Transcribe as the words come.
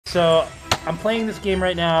So I'm playing this game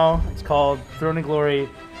right now. It's called Throne and Glory.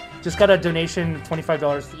 Just got a donation of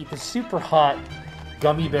 $25 to eat this super hot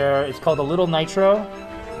gummy bear. It's called a Little Nitro.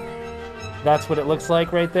 That's what it looks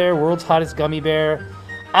like right there. World's Hottest Gummy Bear.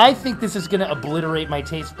 I think this is gonna obliterate my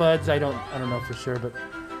taste buds. I don't know for sure, but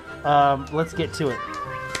let's get to it.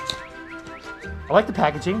 I like the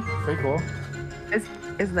packaging. Very cool. It's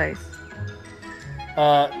nice.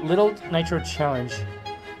 Little Nitro Challenge.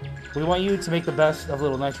 We want you to make the best of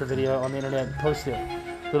Little Nitro video on the internet. Post it.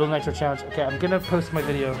 Little Nitro Challenge. Okay, I'm gonna post my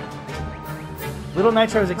video. Little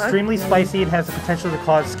Nitro is extremely spicy and has the potential to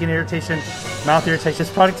cause skin irritation, mouth irritation. This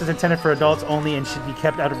product is intended for adults only and should be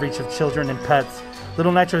kept out of reach of children and pets.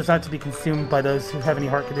 Little Nitro is not to be consumed by those who have any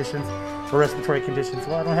heart conditions or respiratory conditions.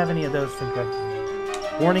 Well, I don't have any of those, thank God.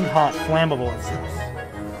 Warning: hot, flammable. It's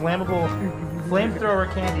flammable, flamethrower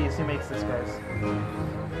candy is who makes this, guys.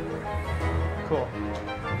 Cool.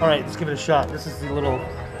 All right, let's give it a shot. This is the little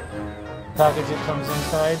package it comes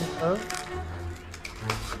inside of.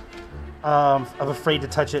 I'm afraid to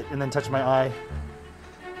touch it and then touch my eye.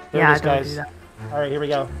 There it is, guys. Do that. All right, here we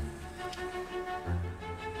go.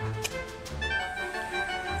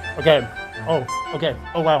 Okay. Oh, okay.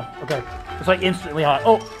 Oh, wow. Okay. It's like instantly hot.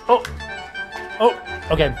 Oh.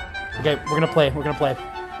 Okay. Okay, we're gonna play. We're gonna play.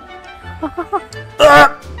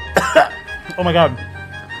 Oh my god.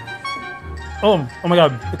 Oh my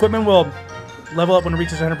god. Equipment will level up when it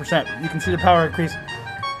reaches 100%. You can see the power increase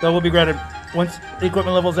that will be granted once the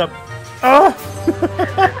equipment levels up. Oh!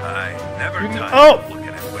 I never done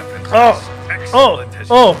looking at weapons.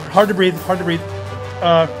 Oh! Hard to breathe. Hard to breathe.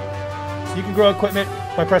 You can grow equipment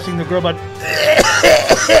by pressing the grow button.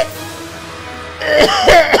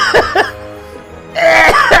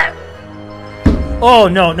 Oh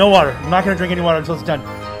no, no water. I'm not gonna drink any water until it's done.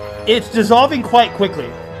 It's dissolving quite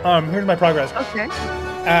quickly. Here's my progress. Okay.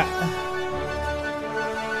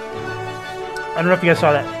 I don't know if you guys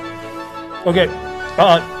saw that. Okay.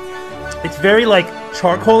 It's very like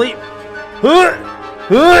charcoaly.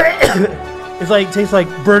 It's like tastes like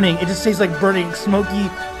burning. It just tastes like burning, smoky,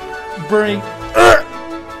 burning.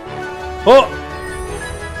 Oh!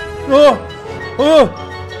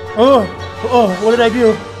 What did I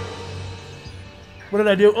do? What did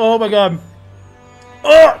I do? Oh my god!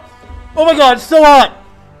 Oh my god! It's so hot!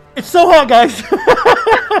 It's so hot, guys! Oh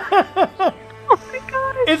my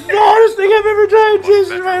god! It's the hottest thing I've ever tried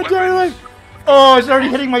in my entire life. Oh, it's already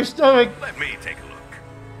hitting my stomach. Let me take a look.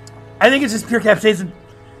 I think it's just pure capsaicin.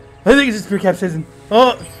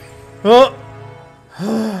 How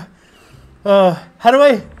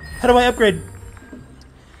do I upgrade?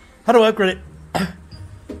 How do I upgrade it?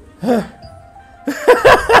 Oh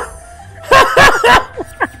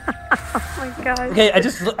my god. Okay, I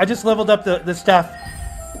just leveled up the staff.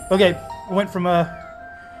 Okay, went from oh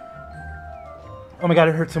my god,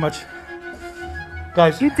 it hurts so much.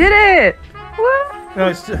 Guys. You did it! What? No,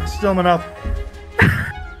 it's still in my mouth.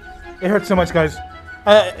 It hurts so much, guys.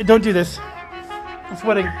 Don't do this. I'm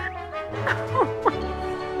sweating.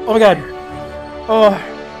 Oh my god.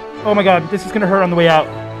 Oh my god, this is gonna hurt on the way out.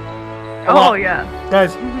 Oh yeah.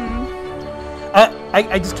 Guys.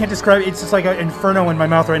 I just can't describe it. It's just like an inferno in my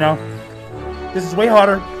mouth right now. This is way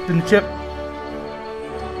hotter than the chip.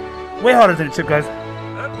 Way hotter than the chip, guys.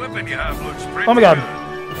 That weapon you have looks pretty Oh my god.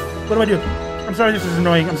 good. What do I do? I'm sorry this is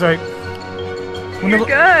annoying. I'm sorry. You're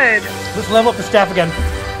good. Let's level up the staff again.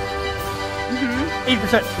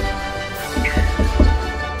 80%.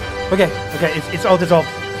 Okay, it's all dissolved.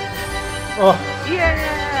 Oh.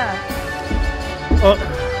 Yeah. Oh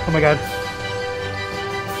my god.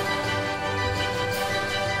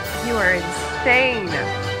 You are insane.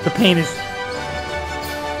 The pain is...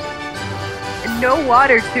 And no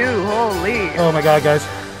water too. Holy. Oh my god, guys.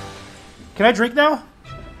 Can I drink now?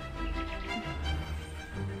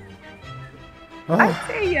 Oh. I'd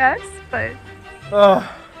say yes, but... Oh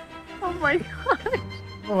my god.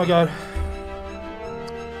 Oh my god.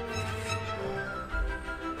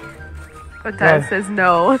 But Dad says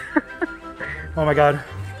no. Oh my god.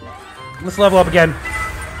 Let's level up again.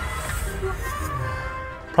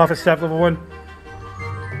 Prophet staff level 1.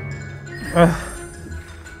 Let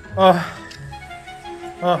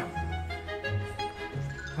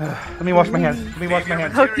me wash my hands.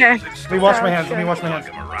 Okay. Let me wash my hands.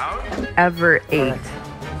 Ever ate.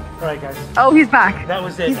 Alright, guys. Oh, he's back. That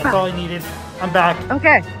was it. That's all I needed. I'm back.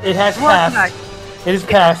 Okay. It has passed. It has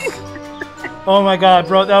passed. Oh my god,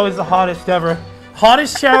 bro. That was the hottest ever.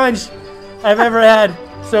 Hottest challenge I've ever had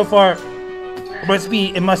so far.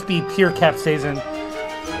 It must be pure capsaicin.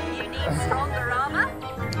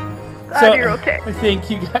 Glad you're okay. Thank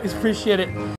you guys. Appreciate it.